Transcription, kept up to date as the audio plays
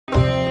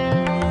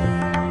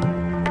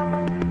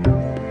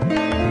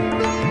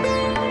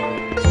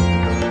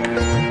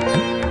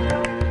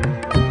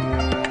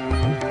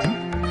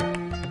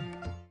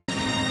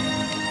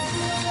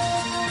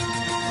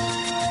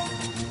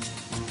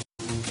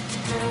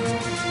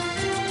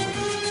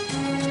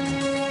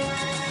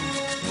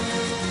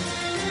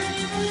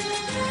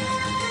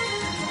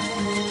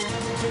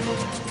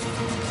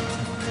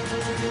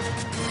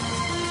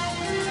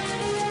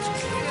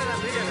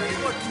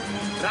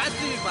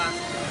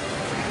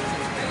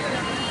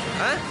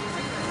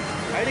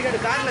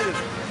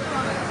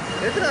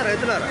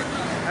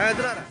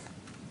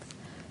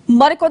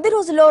మరికొద్ది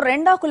రోజుల్లో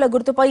రెండాకుల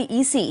గుర్తుపై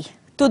ఈసీ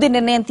తుది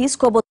నిర్ణయం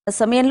తీసుకోబోతున్న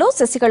సమయంలో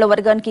శశికళ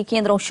వర్గానికి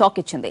కేంద్రం షాక్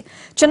ఇచ్చింది.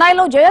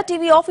 చెన్నైలో జయ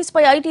టీవీ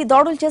ఆఫీస్పై ఐటీ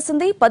దాడులు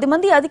చేసింది. 10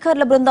 మంది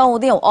అధికారుల బృందం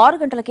ఉదయం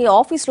 6 గంటలకే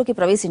ఆఫీసులోకి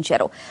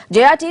ప్రవేశించారు.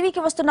 జయ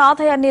టీవీకి వస్తున్న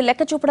ఆదాయాన్ని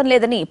లెక్క చూపడం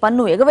లేదని,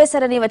 పన్ను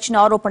ఎగవేశారని వచ్చిన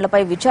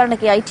ఆరోపణలపై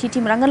విచారణకి ఐటీ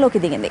టీం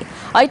రంగంలోకి దిగింది.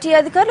 ఐటీ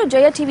అధికారులు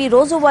జయ టీవీ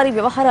రోజువారీ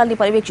వ్యవహారాల్ని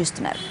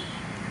పర్యవేక్షిస్తున్నారు.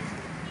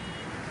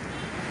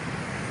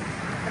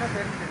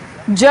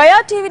 జయ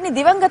టీవీని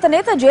దివంగత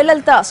నేత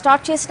జయలలిత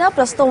స్టార్ట్ చేసినా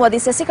ప్రస్తుతం అది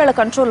శశికళ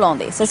కంట్రోల్లో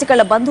ఉంది.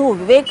 శశికళ బంధువు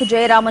వివేక్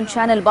జయరామన్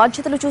ఛానల్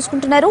బాధ్యతలు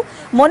చూసుకుంటున్నారు.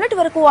 మొన్నటి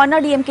వరకు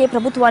అన్నాడీఎంకే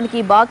ప్రభుత్వానికి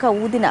బాగా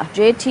ఊదిన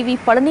జయ టీవీ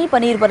పళని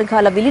పనీర్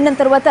వర్గాల విలీనం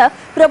తర్వాత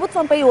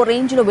ప్రభుత్వంపై ఓ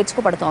రేంజ్ లో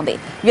విరుచుకుపడుతోంది.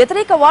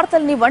 వ్యతిరేక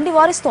వార్తల్ని వండి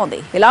వారిస్తోంది.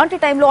 ఇలాంటి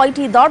టైంలో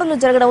ఐటీ దాడులు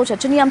జరగడం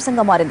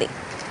చర్చనీయాంశంగా మారింది.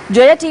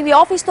 జయ టీవీ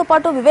ఆఫీస్తో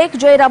పాటు వివేక్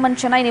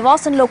జయరామన్ చెన్నై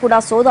నివాసంలో కూడా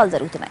సోదాలు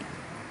జరుగుతున్నాయి.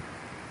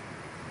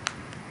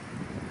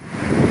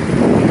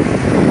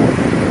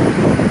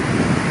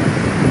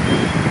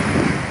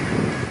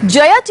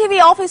 జయ టీవీ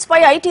ఆఫీస్ పై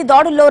ఐటీ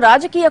దాడుల్లో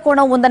రాజకీయ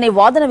కోణం ఉందనే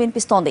వాదన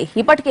వినిపిస్తోంది.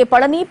 ఇప్పటికే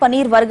పళని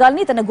పనీర్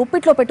వర్గాల్ని తన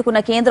గుప్పిట్లో పెట్టుకున్న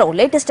కేంద్రం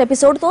లేటెస్ట్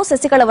ఎపిసోడ్ తో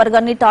శశికళ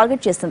వర్గాన్ని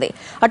టార్గెట్ చేసింది.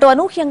 అటు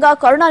అనూహ్యంగా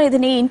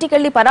కరుణానిధిని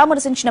ఇంటికెళ్లి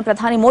పరామర్శించిన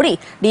ప్రధాని మోడీ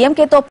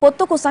డీఎంకేతో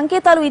పొత్తుకు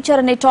సంకేతాలు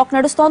ఇచ్చారనే టాక్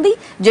నడుస్తోంది.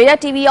 జయ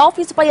టీవీ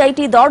ఆఫీస్ పై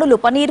ఐటీ దాడులు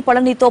పనీర్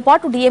పళనితో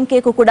పాటు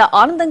డీఎంకేకు కూడా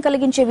ఆనందం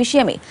కలిగించే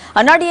విషయమే.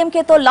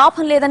 అన్నాడీఎంకేతో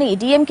లాభం లేదని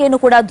డీఎంకేను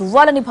కూడా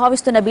దువ్వాలని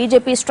భావిస్తున్న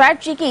బీజేపీ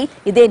స్ట్రాటజీకి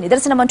ఇదే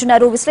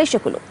నిదర్శనమంటున్నారు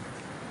విశ్లేషకులు.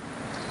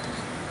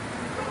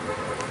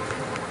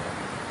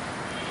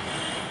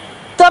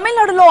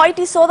 తమిళనాడులో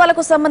ఐటీ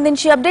సోదాలకు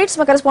సంబంధించి అప్డేట్స్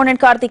మా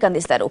కరెస్పాండెంట్ కార్తీక్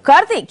అందిస్తారు.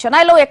 కార్తీక్,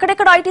 చెన్నైలో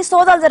ఎక్కడెక్కడ ఐటీ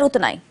సోదాలు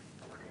జరుగుతున్నాయి?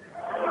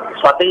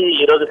 స్వాతి,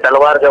 ఈ రోజు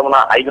తెల్లవారుజామున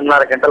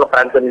 5:30 గంటల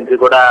ప్రాంతం నుంచి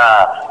కూడా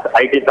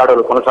ఐటీ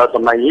దాడులు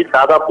కొనసాగుతున్నాయి.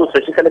 దాదాపు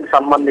శశికళకి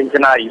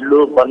సంబంధించిన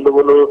ఇల్లు,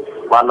 బంధువులు,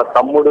 వాళ్ళ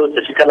తమ్ముడు,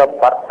 శశికళ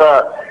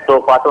భర్తతో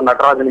పాటు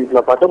నటరాజు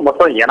ఇంటితో పాటు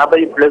మొత్తం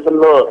 80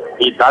 ప్లేసుల్లో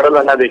ఈ దాడులు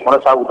అనేవి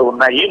కొనసాగుతూ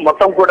ఉన్నాయి.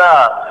 మొత్తం కూడా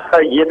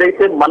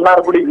ఏదైతే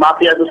మన్నార్గుడి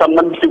మాఫియాకు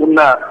సంబంధించి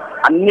ఉన్న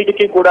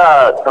అన్నిటికీ కూడా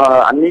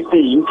అన్నిటి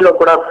ఇంట్లో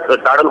కూడా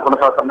దాడులు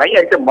కొనసాగుతున్నాయి.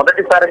 అయితే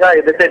మొదటిసారిగా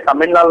ఏదైతే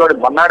తమిళనాడులోని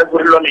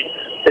మన్నార్గుడిలోని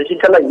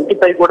శశికళ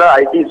ఇంటిపై కూడా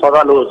ఐటీ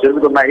సోదాలు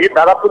జరుగుతున్నాయి.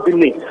 దాదాపు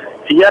దీన్ని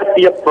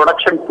సిఆర్పిఎఫ్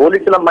ప్రొడక్షన్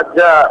పోలీసుల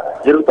మధ్య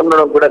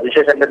జరుగుతుండడం కూడా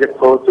విశేషంగా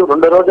చెప్పుకోవచ్చు.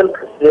 2 రోజుల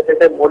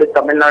ఏదైతే మోడీ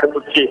తమిళనాడుకు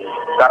వచ్చి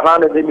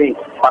కరుణానిధిని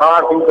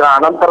పరామర్శించిన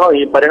అనంతరం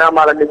ఈ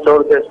పరిణామాలన్నీ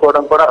చోటు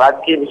చేసుకోవడం కూడా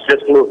రాజకీయ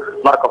విశ్లేషకులు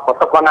మరొక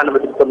కొత్త కోణాన్ని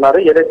వెతుకుతున్నారు.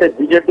 ఏదైతే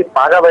బీజేపీ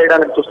పాగా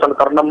వేయడానికి చూస్తున్న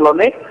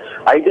తరుణంలోనే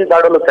ఐటీ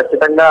దాడులు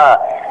ఖచ్చితంగా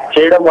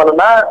చేయడం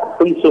వలన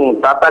కొంచెం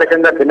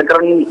తాత్కాలికంగా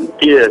దినకరన్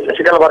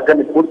శశికళ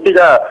వర్గాన్ని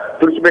పూర్తిగా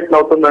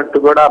తుడిచిపెట్టినవుతున్నట్టు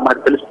కూడా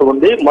మనకు తెలుస్తూ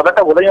ఉంది. మొదట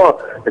ఉదయం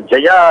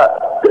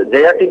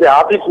జయ టీవీ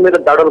ఆఫీస్ మీద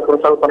దాడులు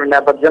కొనసాగుతున్న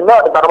నేపథ్యంలో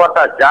ఆ తర్వాత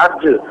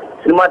జార్జ్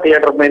సినిమా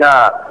థియేటర్ మీద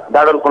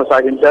దాడులు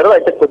కొనసాగించారు.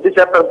 అయితే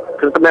కొద్దిసేపటి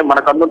క్రితమే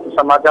మనకు అందుతున్న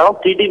సమాచారం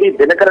టీటీవీ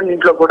దినకరన్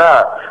ఇంట్లో కూడా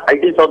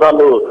ఐటీ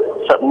సోదాలు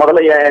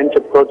మొదలయ్యాయని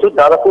చెప్పుకోవచ్చు.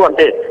 దాదాపు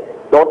అంటే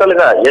టోటల్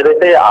గా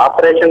ఏదైతే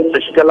ఆపరేషన్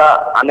శశికళ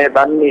అనే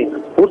దాన్ని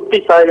పూర్తి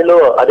స్థాయిలో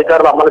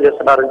అధికారులు అమలు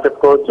చేస్తున్నారని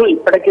చెప్పుకోవచ్చు.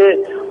 ఇప్పటికే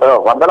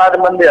వందలాది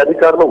మంది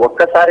అధికారులు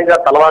ఒక్కసారిగా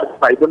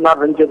తెల్లవారుజామున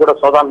 5:30 నుంచి కూడా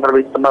సోదాలు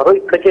నిర్వహిస్తున్నారు.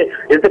 ఇప్పటికే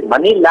ఏదైతే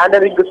మనీ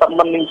లాండరింగ్ కు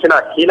సంబంధించిన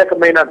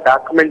కీలకమైన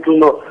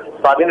డాక్యుమెంట్లను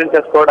స్వాధీనం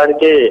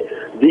చేసుకోవడానికి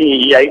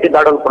ఈ ఐటీ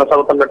దాడులు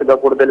కొనసాగుతున్నట్టుగా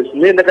కూడా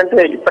తెలుస్తుంది.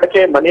 ఎందుకంటే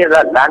ఇప్పటికే మనీ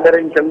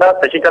లాండరింగ్ కింద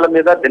శశికళ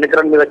మీద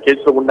దినకరన్ మీద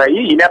కేసులు ఉన్నాయి.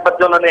 ఈ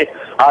నేపథ్యంలోనే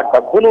ఆ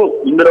డబ్బును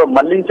ఇందులో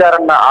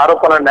మళ్లించారన్న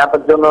ఆరోపణల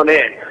నేపథ్యంలోనే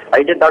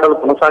ఐటీ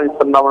దాడులు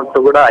కొనసాగిస్తున్నామంటూ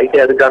కూడా ఐటీ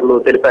అధికారులు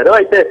తెలిపారు.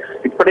 అయితే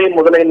ఇప్పుడే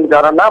మొదలైన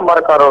కారణంగా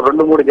మరొక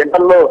 2-3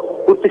 గంటల్లో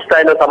పూర్తి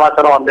స్థాయిలో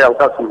సమాచారం అందే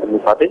అవకాశం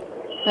ఉంటుంది. స్వాతి,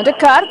 అంటే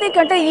కార్తీక్,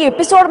 అంటే ఈ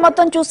ఎపిసోడ్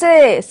మొత్తం చూసే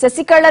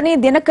శశికళని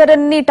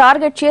దినకరన్ ని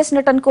టార్గెట్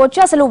చేసినట్టు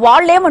అనుకోవచ్చు. అసలు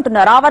వాళ్ళు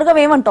ఏమంటున్నారు? ఆ వర్గం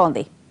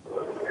ఏమంటోంది?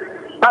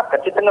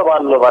 ఖచ్చితంగా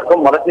వాళ్ళ వర్గం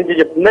మొదటి నుంచి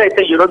చెప్తుంది.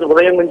 అయితే ఈ రోజు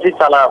ఉదయం నుంచి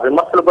చాలా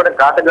విమర్శలు కూడా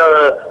ఘాటుగా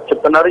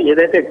చెప్తున్నారు.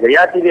 ఏదైతే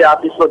జయా టీవీ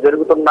ఆఫీస్ లో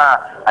జరుగుతున్న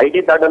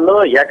ఐటీ దాడుల్లో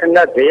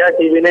ఏకంగా జయా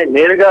టీవీనే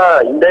నేరుగా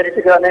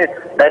డైరెక్ట్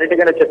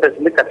గానే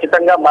చెప్పేసింది.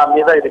 ఖచ్చితంగా మా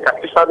మీద ఇది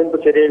కక్ష సాధింపు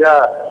చర్యగా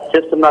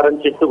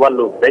చేస్తున్నారని చెప్పి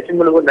వాళ్ళు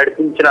బ్రేకింగ్ కూడా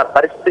నడిపించిన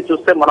పరిస్థితి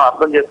చూస్తే మనం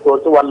అర్థం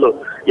చేసుకోవచ్చు వాళ్ళు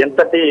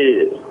ఎంతటి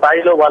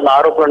స్థాయిలో వాళ్ళ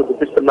ఆరోపణలు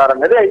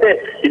గుర్తిస్తున్నారనేది. అయితే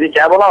ఇది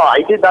కేవలం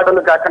ఐటీ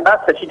దాడులు కాకుండా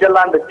శశికళ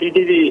అండ్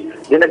టీటీవీ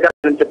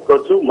దినకరన్ అని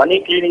చెప్పుకోవచ్చు. మనీ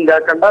క్లీనింగ్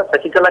కాకుండా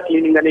శశికళ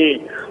క్లీనింగ్ అని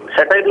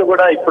సెటైర్లు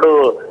కూడా ఇప్పుడు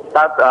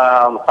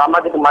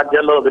సామాజిక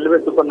మాధ్యాల్లో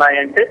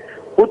వెలువెత్తుకున్నాయంటే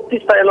పూర్తి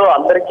స్థాయిలో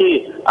అందరికీ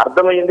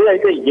అర్థమైంది.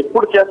 అయితే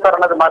ఎప్పుడు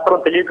చేస్తారన్నది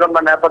మాత్రం తెలియకుండా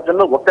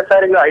నేపథ్యంలో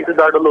ఒక్కసారిగా ఐటీ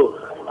దాడులు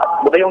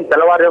ఉదయం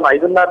తెల్లవారుజాము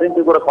 5:30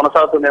 నుంచి కూడా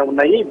కొనసాగుతూనే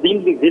ఉన్నాయి.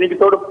 దీనికి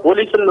తోడు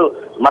పోలీసులు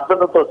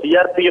మద్దతుతో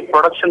సిఆర్పిఎఫ్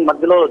ప్రొడక్షన్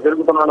మధ్యలో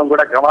జరుగుతుండడం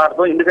కూడా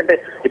గమనార్థం. ఎందుకంటే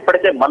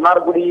ఇప్పటికే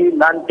మన్నార్గుడి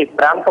లాంటి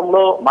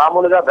ప్రాంతంలో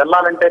మామూలుగా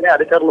వెళ్లాలంటేనే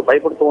అధికారులు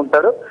భయపడుతూ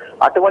ఉంటారు.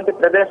 అటువంటి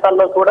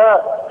ప్రదేశాల్లో కూడా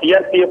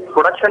సిఆర్పిఎఫ్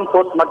ప్రొడక్షన్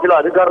ఫోర్స్ మధ్యలో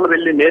అధికారులు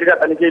వెళ్లి నేరుగా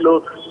తనిఖీలు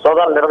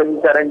సోదాలు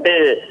నిర్వహించారంటే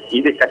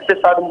ఇది కక్ష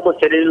సాధింపు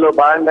చర్యల్లో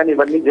భాగంగానే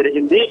ఇవన్నీ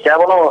జరిగింది.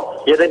 కేవలం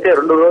ఏదైతే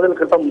 2 రోజుల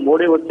క్రితం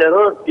మోడీ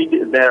వచ్చారో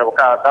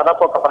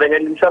దాదాపు ఒక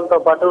 15 నిమిషాలతో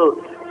పాటు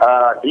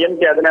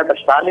డిఎంకే అధినేత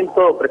స్టాలిన్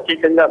తో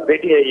ప్రత్యేకంగా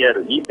భేటీ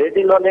అయ్యారు. ఈ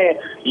భేటీలోనే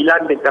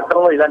ఇలాంటి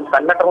ఘటనలో ఇలాంటి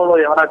సంఘటనలు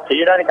ఏమైనా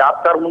చేయడానికి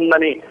ఆస్కారం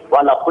ఉందని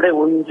వాళ్ళు అప్పుడే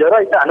ఊహించారు.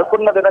 అయితే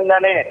అనుకున్న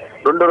విధంగానే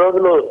 2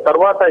 రోజుల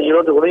తర్వాత ఈ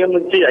రోజు ఉదయం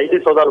నుంచి ఐటీ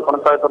సోదాలు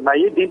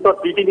కొనసాగుతున్నాయి. దీంతో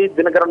టీటీవీ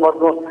దినకరన్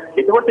వర్గం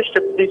ఎటువంటి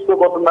స్టెప్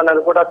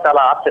తీసుకోబోతుందన్నది కూడా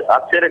చాలా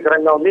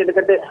ఆశ్చర్యకరంగా ఉంది.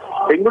 ఎందుకంటే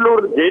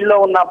బెంగళూరు జైల్లో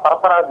ఉన్న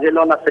పరపరాజ్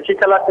జైల్లో ఉన్న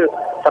శశికళకు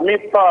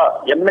సమీప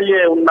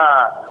ఎమ్మెల్యే ఉన్న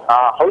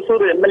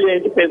హౌసూరు ఎమ్మెల్యే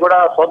ఇంటిపై కూడా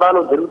సోదాలు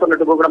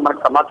జరుగుతున్నట్టు కూడా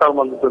మనకు సమాచారం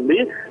అందుతుంది.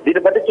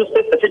 దీన్ని బట్టి చూస్తే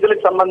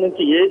శశికళకు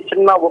సంబంధించి ఏ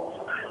చిన్న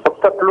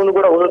ఒక్క క్లూను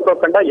కూడా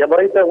వదులుకోకుండా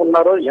ఎవరైతే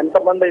ఉన్నారో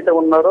ఎంతమంది అయితే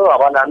ఉన్నారో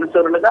వాళ్ళ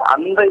అనుచరులుగా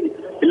అందరి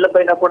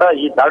ఇళ్లపైన కూడా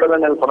ఈ దాడులు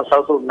అనేవి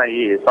కొనసాగుతూ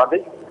ఉన్నాయి. స్వాతి,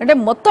 అంటే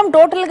మొత్తం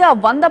టోటల్ గా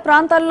 100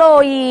 ప్రాంతాల్లో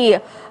ఈ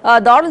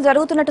దాడులు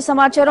జరుగుతున్నట్టు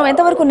సమాచారం,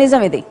 ఎంతవరకు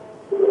నిజం ఇది?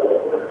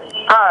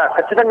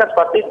 ఖచ్చితంగా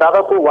స్వాతి,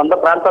 దాదాపు 100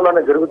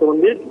 ప్రాంతాల్లోనే జరుగుతూ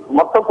ఉంది.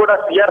 మొత్తం కూడా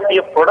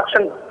సిఆర్పిఎఫ్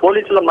ప్రొడక్షన్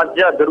పోలీసుల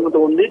మధ్య జరుగుతూ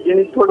ఉంది.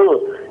 దీనికి తోడు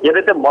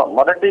ఏదైతే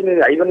మొదటి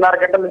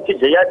 5:30 గంటల నుంచి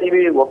జయా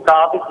టీవీ ఒక్క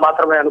ఆఫీస్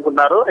మాత్రమే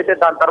అనుకున్నారు. అయితే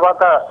దాని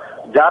తర్వాత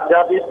జార్జ్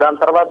ఆఫీస్,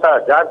 దాని తర్వాత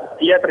జార్జ్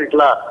థియేటర్,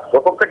 ఇట్లా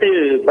ఒక్కొక్కటి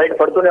బయట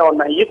పడుతూనే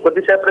ఉన్నాయి.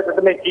 కొద్దిసేపటి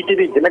క్రితమే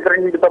టీటీవీ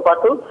దినకరన్ ఇంటితో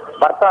పాటు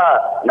భర్త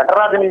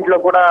నటరాజన్ ఇంట్లో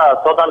కూడా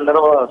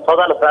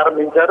సోదాలు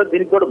ప్రారంభించారు.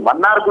 దీనికి కూడా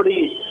మన్నార్గుడి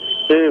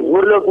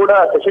ఊర్లో కూడా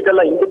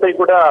శశికళ ఇంటిపై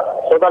కూడా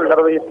సోదాలు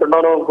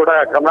నిర్వహిస్తుండడం కూడా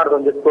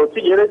గమనార్థం చేసుకోవచ్చు.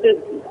 ఏదైతే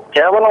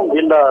కేవలం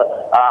వీళ్ళ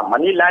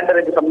మనీ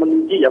ల్యాండర్కి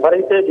సంబంధించి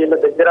ఎవరైతే వీళ్ళ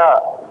దగ్గర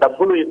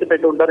డబ్బులు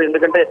ఎత్తిపెట్టి ఉంటారో,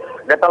 ఎందుకంటే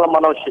గతంలో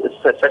మనం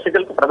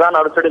శశికళకు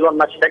ప్రధాన అనుచరుడిగా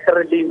ఉన్న శేఖర్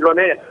రెడ్డి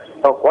ఇంట్లోనే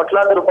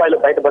కోట్లాది రూపాయలు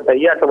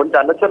బయటపడ్డాయి. అటువంటి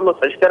అనుచరులు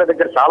శశికళ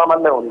దగ్గర చాలా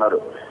మందే ఉన్నారు.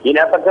 ఈ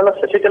నేపథ్యంలో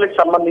శశికళకు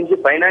సంబంధించి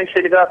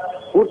ఫైనాన్షియల్ గా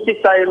పూర్తి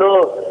స్థాయిలో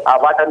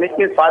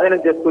వాటన్నిటిని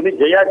స్వాధీనం చేసుకుని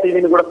జయా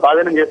టీవీని కూడా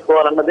స్వాధీనం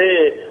చేసుకోవాలన్నదే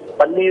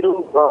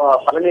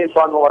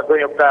పళనిస్వామి వర్గం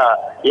యొక్క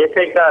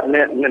ఏకైక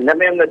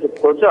నిర్ణయంగా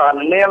చెప్పుకోవచ్చు. ఆ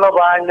నిర్ణయంలో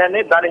భాగంగానే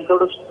దానికి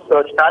తోడు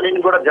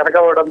స్టాలిన్ కూడా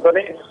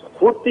జరగవడంతోనే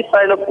పూర్తి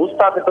స్థాయిలో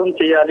భూస్థాపితం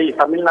చేయాలి,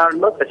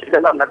 తమిళనాడులో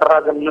శశికళ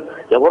నటరాజన్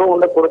ఎవరు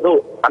ఉండకూడదు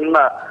అన్న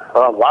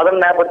వాదన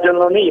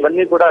నేపథ్యంలోనే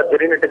ఇవన్నీ కూడా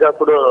జరిగినట్టుగా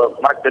కూడా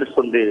మనకు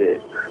తెలుస్తుంది.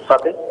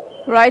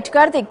 Right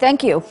Karthik,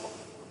 thank you.